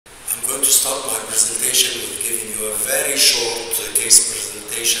going to start my presentation with giving you a very short case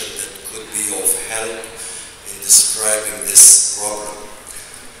presentation that could be of help in describing this problem.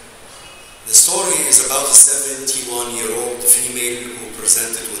 The story is about a 71-year-old female who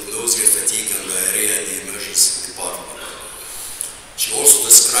presented with nausea, fatigue, and diarrhea in the emergency department. She also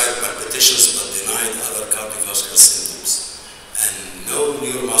described palpitations but denied other cardiovascular symptoms, and no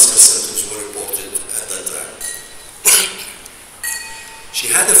neuromuscular symptoms were reported at that time. She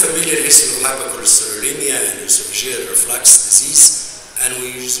had a familiar history of hypercholesterolemia and esophageal reflux disease, and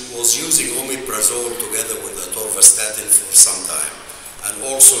was using omeprazole together with atorvastatin for some time. And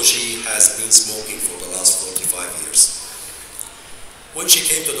also she has been smoking for the last 45 years. When she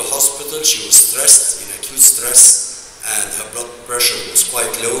came to the hospital, she was stressed, in acute stress, and her blood pressure was quite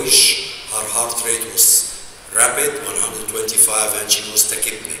lowish. Her heart rate was rapid, 125, and she was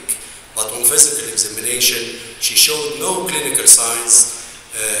tachypneic. But on physical examination, she showed no clinical signs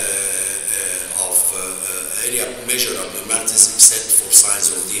of any major abnormalities except for signs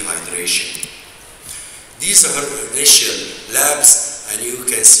of dehydration. These are her initial labs, and you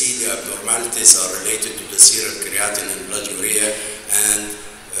can see the abnormalities are related to the serum creatinine and blood urea and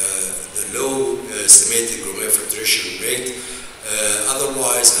the low estimated glomerular filtration rate.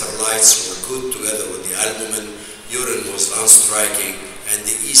 Otherwise, her lights were good together with the albumin. Urine was non-striking, and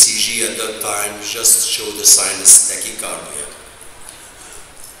the ECG at that time just showed a sinus tachycardia.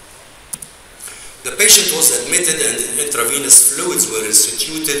 The patient was admitted and intravenous fluids were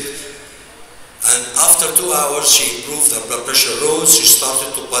instituted, and after 2 hours she improved, her blood pressure rose, she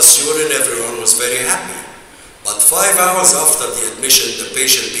started to pass urine, everyone was very happy. But 5 hours after the admission, the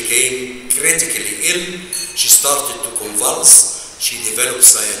patient became critically ill. She started to convulse, she developed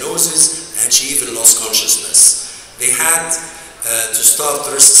cyanosis, and she even lost consciousness. They had to start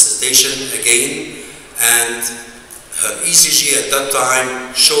resuscitation again, and her ECG at that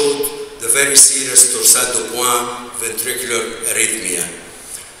time showed the very serious torsade de pointes ventricular arrhythmia.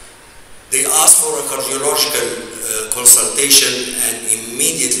 They asked for a cardiological consultation, and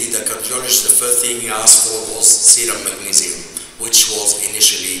immediately the cardiologist, the first thing he asked for was serum magnesium, which was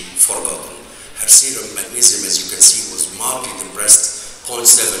initially forgotten. Her serum magnesium, as you can see, was markedly depressed,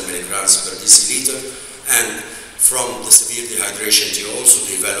 0.7 milligrams per deciliter, and from the severe dehydration she also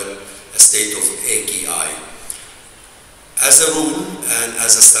developed a state of achy eye. As a rule, and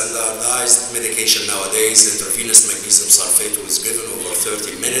as a standardized medication nowadays, intravenous magnesium sulfate was given over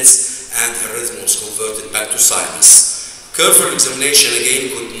 30 minutes, and her rhythm was converted back to sinus. Careful examination again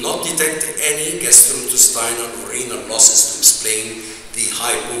could not detect any gastrointestinal or renal losses to explain the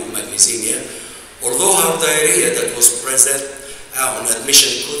hypomagnesemia, although her diarrhea that was present on admission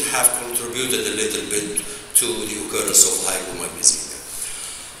could have contributed a little bit to the occurrence of hypomagnesemia.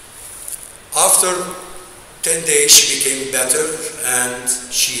 After 10 days she became better and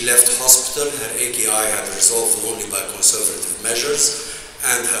she left hospital. Her achy eye had resolved only by conservative measures,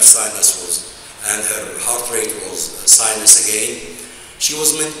 and her her heart rate was sinus again. She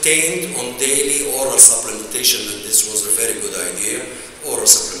was maintained on daily oral supplementation, and this was a very good idea, oral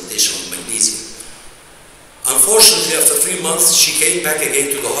supplementation of magnesium. Unfortunately, after 3 months, she came back again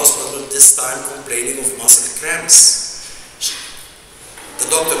to the hospital, this time complaining of muscle cramps. The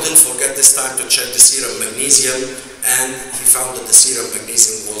doctor didn't forget this time to check the serum magnesium, and he found that the serum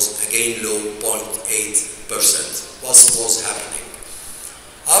magnesium was again low, 0.8%. What was happening?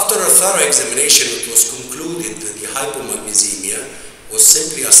 After a thorough examination, it was concluded that the hypomagnesemia was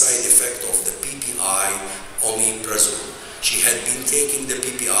simply a side effect of the PPI omeprazole. She had been taking the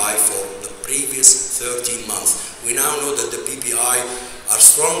PPI for the previous 13 months. We now know that the PPI are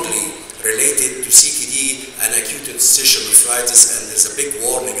strongly related to CKD and acute interstitial nephritis, and there's a big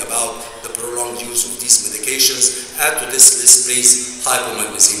warning about the prolonged use of these medications. Add to this list, please,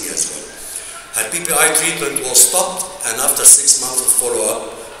 hypomagnesemia as well. Her PPI treatment was stopped, and after 6 months of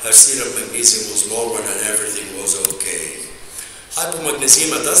follow-up, her serum magnesium was normal and everything was okay.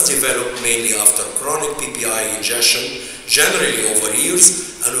 Hypomagnesemia does develop mainly after chronic PPI ingestion, generally over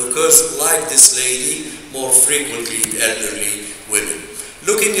years, and occurs like this lady more frequently in elderly women.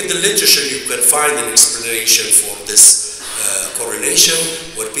 Looking at the literature, you can find an explanation for this correlation,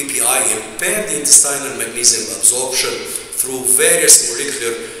 where PPI impaired the intestinal magnesium absorption through various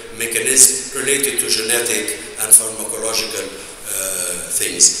molecular mechanisms related to genetic and pharmacological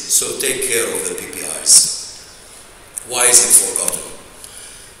things. So take care of the PPIs. Why is it forgotten?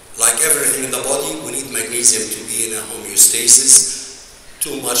 Like everything in the body, we need magnesium to be in a homeostasis.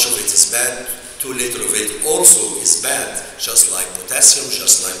 Too much of it is bad. Too little of it also is bad, just like potassium,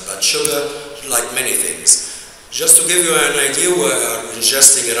 just like blood sugar, like many things. Just to give you an idea, we are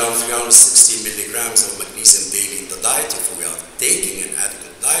ingesting around 360 milligrams of magnesium daily in the diet. If we are taking an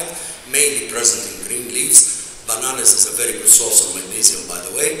adequate diet, mainly present in green leaves. Bananas is a very good source of magnesium, by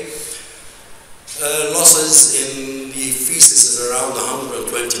the way. Losses in the feces is around 120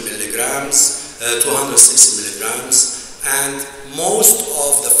 milligrams, 260 milligrams, and most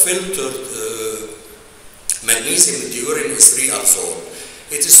of the filtered magnesium in the urine is reabsorbed.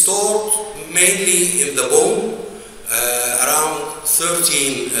 It is stored mainly in the bone. Around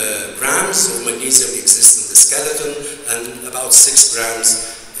 13 grams of magnesium exists in the skeleton and about 6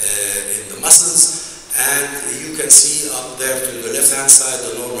 grams in the muscles. And you can see up there to the left-hand side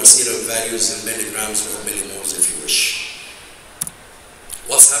the normal serum values in milligrams or millimoles if you wish.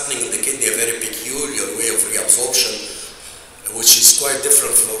 What's happening in the kidney? A very peculiar way of reabsorption, which is quite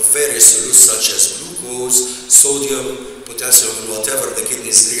different from various solutes such as glucose, sodium, potassium, and whatever the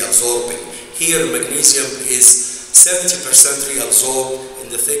kidney is reabsorbing. Here, magnesium is 70% reabsorbed in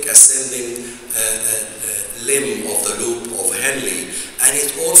the thick ascending limb of the loop of Henle, and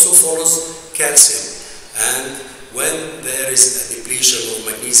it also follows calcium. And when there is a depletion of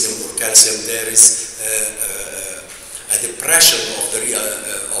magnesium or calcium, there is a depression of the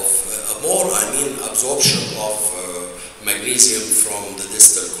absorption of magnesium from the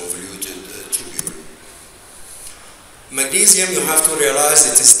distal convoluted tubule. Magnesium, you have to realize,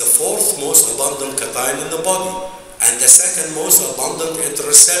 it is the fourth most abundant cation in the body and the second most abundant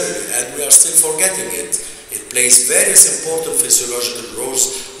intracellularly, and we are still forgetting it. It plays various important physiological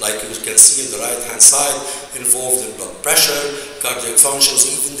roles, like you can see in the right-hand side, involved in blood pressure, cardiac functions,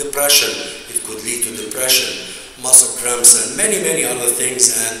 even depression. It could lead to depression, muscle cramps, and many, many other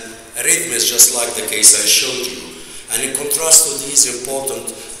things, and arrhythmias, just like the case I showed you. And in contrast to these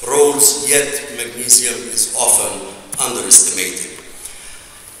important roles, yet magnesium is often underestimated.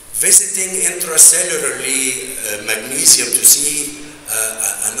 Visiting intracellularly magnesium to see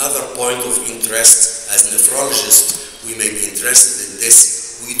another point of interest. As nephrologists, we may be interested in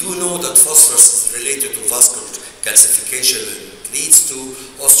this. We do know that phosphorus is related to vascular calcification and it leads to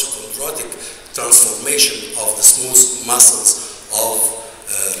osteochondrotic transformation of the smooth muscles of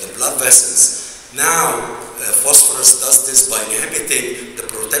the blood vessels. Now, phosphorus does this by inhibiting the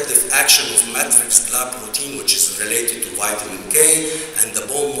protective action of matrix GLA protein, which is related to vitamin K, and the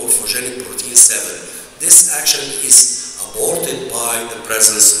bone morphogenic protein 7. This action is aborted by the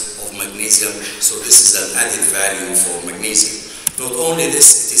presence of magnesium, so this is an added value for magnesium. Not only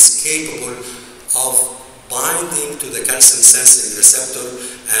this, it is capable of binding to the calcium sensing receptor,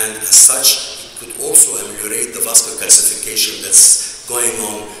 and as such, it could also ameliorate the vascular calcification that's going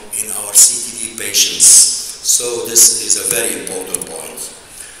on in our CKD patients. So this is a very important point.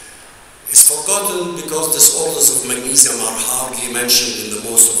 It's forgotten because disorders of magnesium are hardly mentioned in the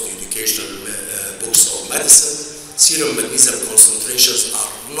most of the educational books of medicine. Serum magnesium concentrations are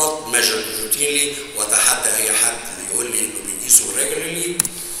not measured routinely. Regularly.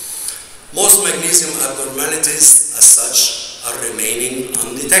 Most magnesium abnormalities as such are remaining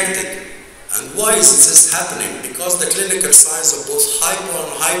undetected. And why is this happening? Because the clinical signs of both hypo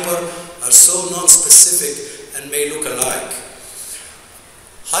and hyper are so non-specific and may look alike.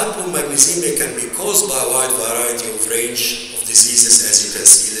 Hypomagnesemia can be caused by a wide variety of range of diseases, as you can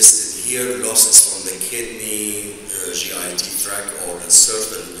see listed here, losses from the kidney, GIT tract, or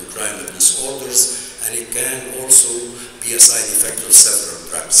certain endocrine disorders, and it can also be a side effect of several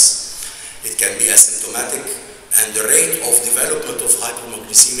drugs. It can be asymptomatic, and the rate of development of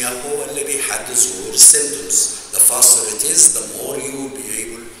hypomagnesemia هو اللي بيحدد ظهور symptoms. The faster it is, the more you will be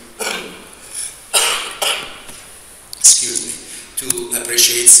able to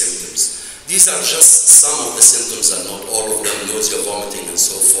appreciate symptoms. These are just some of the symptoms and not all of them: nausea, vomiting, and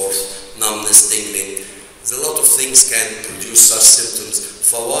so forth, numbness, tingling. A lot of things can produce such symptoms.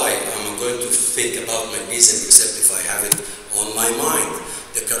 For why? I'm going to think about magnesium except if I have it on my mind.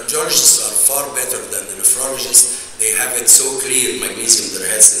 The cardiologists are far better than the nephrologists. They have it so clear, magnesium in their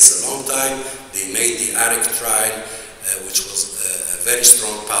head since a long time. They made the ARIC trial, which was a very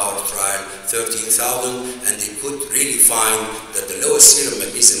strong power trial, 13,000, and they could really find that the lowest serum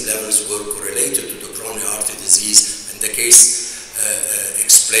magnesium levels were correlated to the coronary artery disease, and the case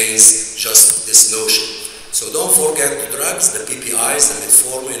explains just this notion. So don't forget the drugs, the PPIs, the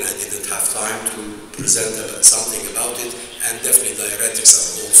metformin. I didn't have time to present something about it, and definitely diuretics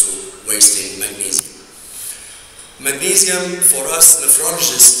are also wasting magnesium. Magnesium, for us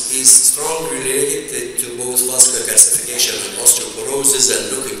nephrologists, is strongly related to both vascular calcification and osteoporosis,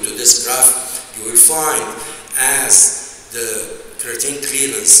 and looking to this graph, you will find as the creatine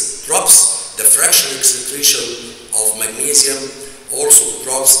clearance drops, the fractional excretion of magnesium also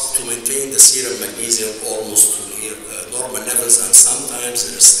drops to maintain the serum magnesium almost to near normal levels, and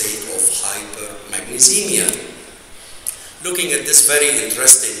sometimes in a state of hypermagnesemia. Looking at this very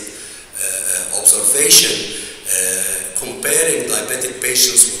interesting observation comparing diabetic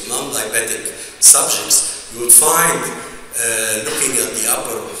patients with non-diabetic subjects, you will find, looking at the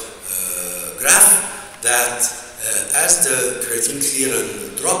upper graph, that as the creatine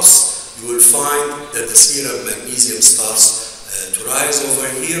clearance drops, you will find that the serum magnesium starts to rise over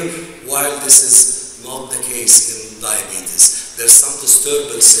here, while this is not the case in diabetes. There's some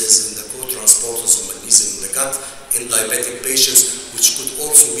disturbances in the co-transporters of magnesium in the gut in diabetic patients, which could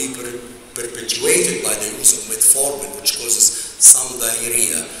also be perpetuated by the use of metformin, which causes some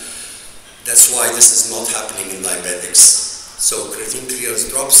diarrhea. That's why this is not happening in diabetics. So creatine clearance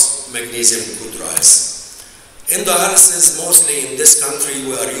drops, magnesium could rise. In dialysis, mostly in this country,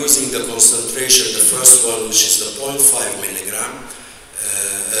 we are using the concentration, the first one, which is the 0.5 milligram,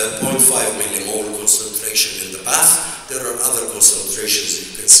 0.5 millimole concentration in the bath. There are other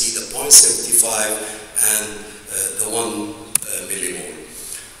concentrations. You can see the 0.75 and the 1 millimole.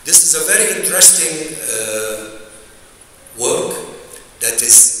 This is a very interesting work that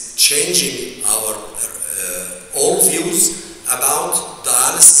is changing our all views about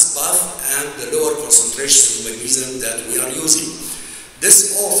dialysis bath and the lower concentrations of magnesium that we are using.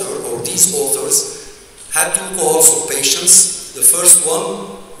 This author, or these authors, had two cohorts of patients. The first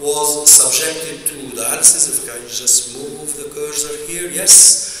one was subjected to dialysis. If I can just move the cursor here,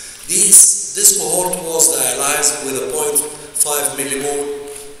 yes. This cohort was dialyzed with a 0.5 millimole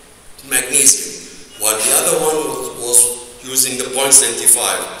magnesium, while the other one was using the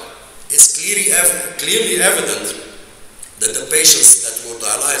 0.75. It's clearly evident that the patients that were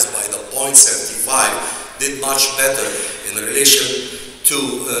dialyzed by the 0.75 did much better in relation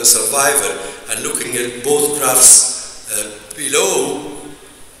to survival. And looking at both graphs below,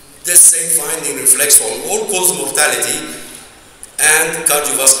 this same finding reflects on all-cause mortality and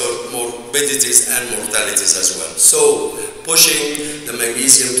cardiovascular morbidities and mortalities as well. So, pushing the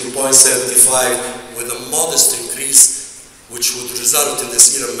magnesium to 0.75 with a modest increase, which would result in the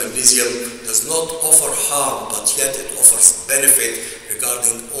serum magnesium, does not offer harm, but yet it offers benefit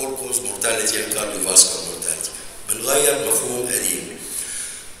regarding all-cause mortality and cardiovascular mortality. بنغير مفهوم قديم.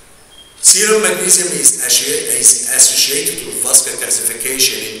 Serum magnesium is associated with vascular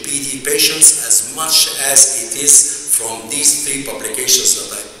calcification in PD patients as much as it is from these three publications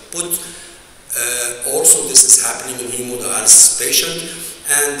that I put. Also, this is happening in hemodialysis patients,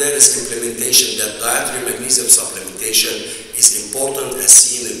 and there is implementation that dietary magnesium supplementation is important, as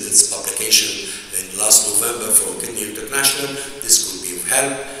seen in this publication in last November from Kidney International. This could be of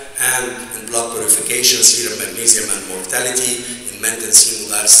help. And in blood purification, serum magnesium and mortality in maintenance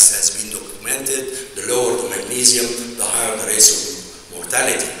hemodialysis has been documented. The lower the magnesium, the higher the rates of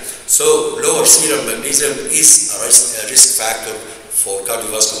mortality. So lower serum magnesium is a risk factor for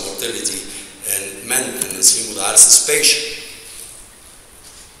cardiovascular mortality in maintenance hemodialysis patients.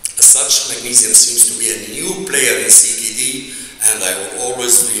 As such, magnesium seems to be a new player in CKD, and I will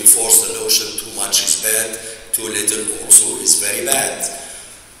always reinforce the notion too much is bad, too little also is very bad.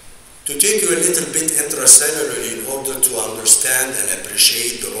 To take you a little bit intracellularly in order to understand and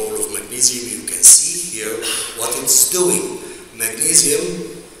appreciate the role of magnesium, you can see here what it's doing.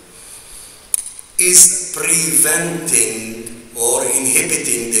 Magnesium is preventing or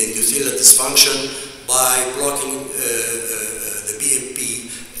inhibiting the endothelial dysfunction by blocking the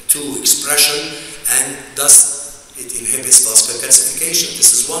BMP2 expression, and thus it inhibits vascular calcification.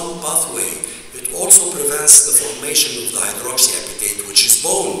 This is one pathway. It also prevents the formation of the hydroxyapatite, which is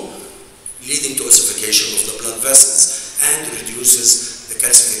bone, leading to ossification of the blood vessels, and reduces the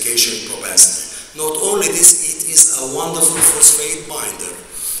calcification propensity. Not only this, it is a wonderful phosphate binder,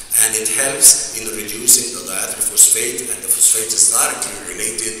 and it helps in reducing the dietary phosphate, and the phosphate is directly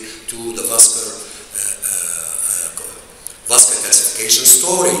related to the vascular calcification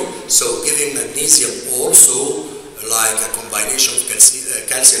story. So giving magnesium also, like a combination of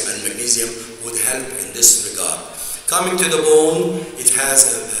calcium and magnesium, would help in this regard. Coming to the bone, it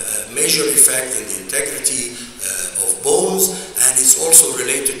has a major effect in the integrity of bones, and it's also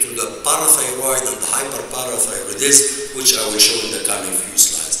related to the parathyroid and the hyperparathyroidism, which I will show in the coming few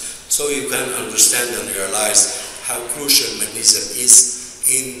slides. So you can understand and realize how crucial magnesium is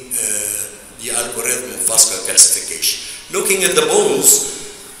in the algorithm of vascular calcification. Looking at the bones,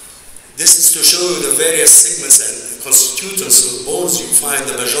 this is to show you the various segments and constituents of bones. You find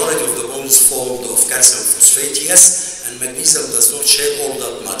the majority of the bones formed of calcium phosphate, yes, and magnesium does not share all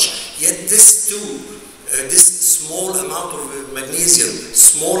that much. Yet this too, this small amount of magnesium,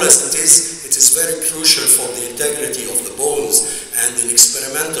 small as it is very crucial for the integrity of the bones. And in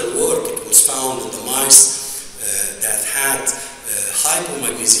experimental work, it was found in the mice that had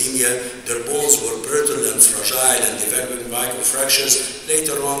hypomagnesemia, their bones were brittle and fragile and developing microfractures.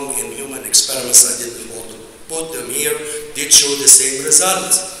 Later on in human experiments, I didn't want to put them here, did show the same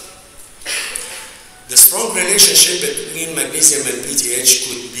results. The strong relationship between magnesium and PTH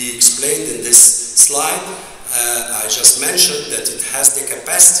could be explained in this slide. I just mentioned that it has the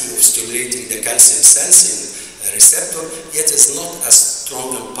capacity of stimulating the calcium sensing receptor, yet it's not as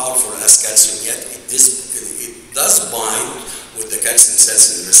strong and powerful as calcium yet. It does bind with the calcium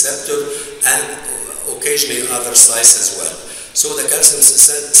sensing receptor and occasionally other sites as well. So the calcium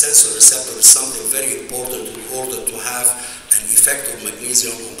sensor receptor is something very important in order to have an effect of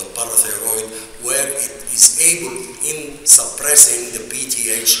magnesium on the parathyroid, where it is able in suppressing the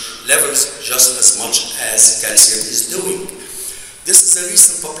PTH levels just as much as calcium is doing. This is a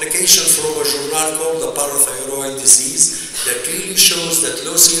recent publication from a journal called The Parathyroid Disease that clearly shows that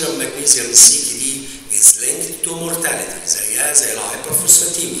low serum magnesium in CKD is linked to mortality, زي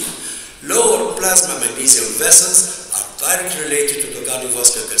hyperphosphatemia. Lower plasma magnesium vessels are directly related to the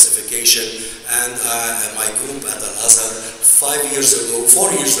cardiovascular calcification, and my group at Al-Azhar 4 years ago,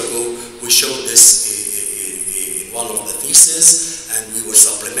 we showed this in one of the theses, and we were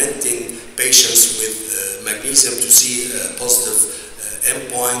supplementing patients with magnesium to see a positive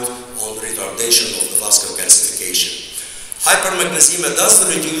endpoint on retardation of the vascular calcification. Hypermagnesemia does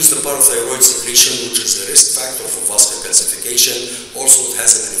reduce the parathyroid secretion, which is a risk factor for vascular calcification. Also, it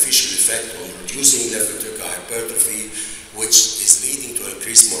has a beneficial effect on reducing left ventricular hypertrophy, which is leading to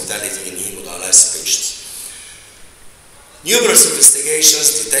increased mortality in hemodialysis patients. Numerous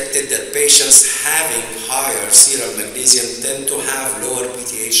investigations detected that patients having higher serum magnesium tend to have lower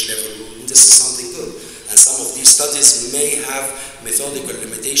PTH level. This is something good. And some of these studies may have methodical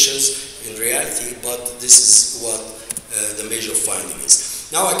limitations in reality, but this is what the major finding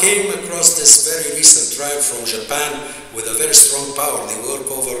is. Now I came across this very recent trial from Japan with a very strong power. They work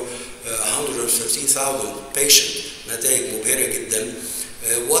over 113,000 patients. نتائج مبهرة جدا.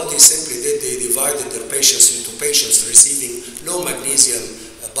 What they simply did, they divided their patients into patients receiving low magnesium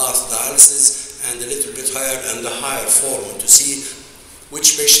bath dialysis and a little bit higher and the higher form to see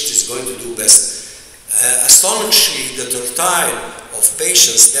which patient is going to do best. Astonishingly, the tertile of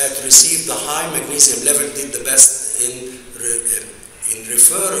patients that received the high magnesium level did the best in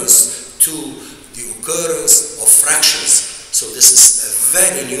reference to the occurrence of fractures. So this is a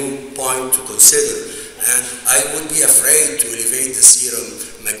very new point to consider. And I would be afraid to elevate the serum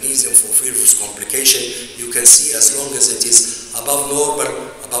magnesium for fear of complication. You can see as long as it is above normal,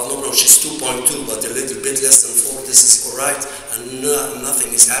 which is 2.2, but a little bit less than 4, this is all right, and nothing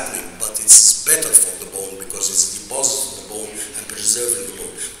is happening. But it's better for the bone because it's depositing the bone and preserving the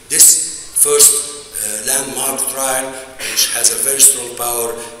bone. This first landmark trial, which has a very strong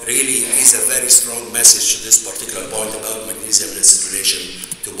power, really is a very strong message to this particular point about magnesium and its relation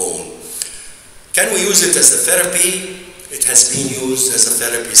to bone. Can we use it as a therapy? It has been used as a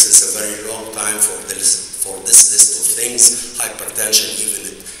therapy since a very long time for this list of things. Hypertension,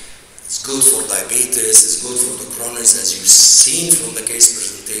 even it's good for diabetes, it's good for the chronics, as you've seen from the case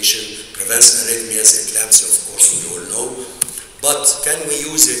presentation, prevents arrhythmias, eclampsia, of course, we all know. But can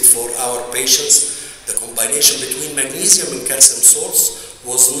we use it for our patients? The combination between magnesium and calcium salts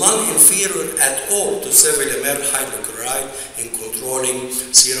was non-inferior at all to sevelamer hydrochloride in controlling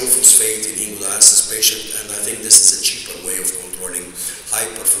serum phosphate in hemodialysis patients, and I think this is a cheaper way of controlling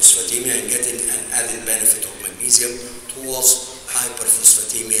hyperphosphatemia and getting an added benefit of magnesium towards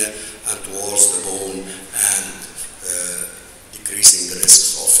hyperphosphatemia and towards the bone and decreasing the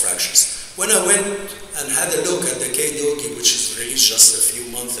risks of fractures. When I went and had a look at the KDOGI, which is released just a few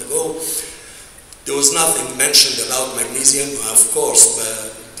months ago, there was nothing mentioned about magnesium. Of course,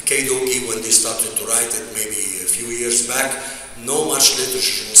 the KDOGI, when they started to write it maybe a few years back, no much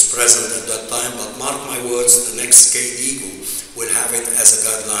literature was present at that time, but mark my words, the next KDIGO will have it as a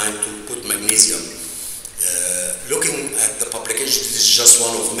guideline to put magnesium. Looking at the publication, this is just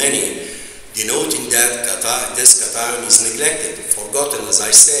one of many, denoting that this cation is neglected, forgotten, as I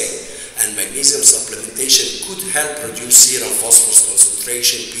say, and magnesium supplementation could help reduce serum phosphorus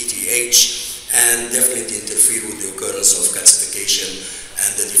concentration, PTH, and definitely interfere with the occurrence of calcification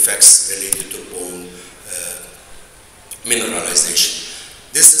and the defects related to bone mineralization.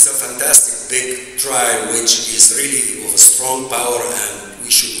 This is a fantastic big trial which is really of a strong power, and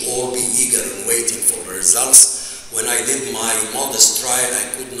we should all be eager and waiting for the results. When I did my modest trial, I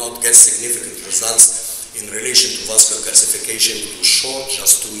could not get significant results in relation to vascular calcification. It was short,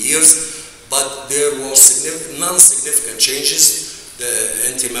 just 2 years, but there was non-significant changes. The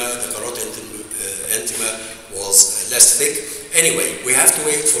carotid intima was less thick. Anyway, we have to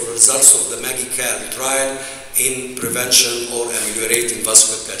wait for the results of the MAGICAL trial in prevention or ameliorating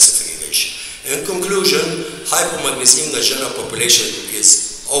vascular calcification. In conclusion, hypomagnesemia in the general population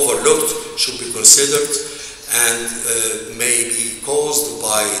is overlooked, should be considered, and may be caused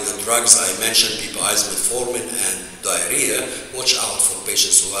by the drugs I mentioned, piperacillin, metformin, and diarrhea. Watch out for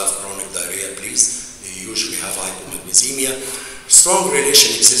patients who have chronic diarrhea, please. They usually have hypomagnesemia. Strong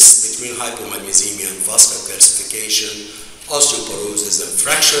relation exists between hypomagnesemia and vascular calcification, osteoporosis, and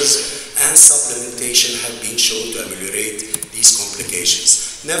fractures, and supplementation have been shown to ameliorate these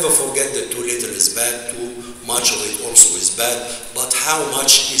complications. Never forget that too little is bad, too much of it also is bad, but how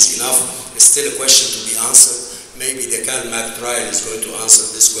much is enough is still a question to be answered. Maybe the CalMag trial is going to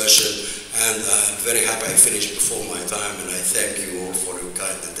answer this question, and I'm very happy I finished before my time, and I thank you all for your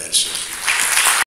kind attention.